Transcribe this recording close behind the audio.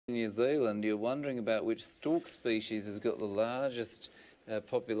New Zealand, you're wondering about which stork species has got the largest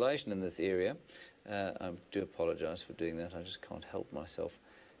population in this area. I do apologise for doing that, I just can't help myself.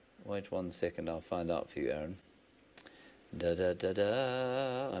 Wait 1 second, I'll find out for you, Aaron.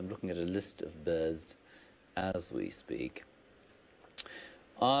 I'm looking at a list of birds as we speak.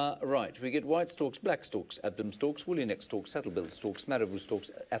 Right, we get white storks, black storks, abdomen storks, woolly neck storks, saddle-billed storks, marabou storks,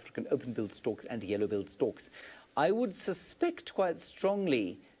 African open-billed storks and yellow-billed storks. I would suspect quite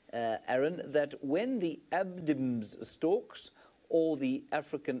strongly, Aaron, that when the abdomen storks or the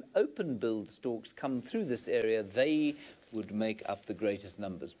African open-billed storks come through this area, they would make up the greatest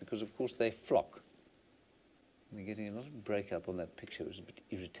numbers because, of course, they flock. We're getting a lot of breakup on that picture. It was a bit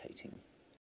irritating.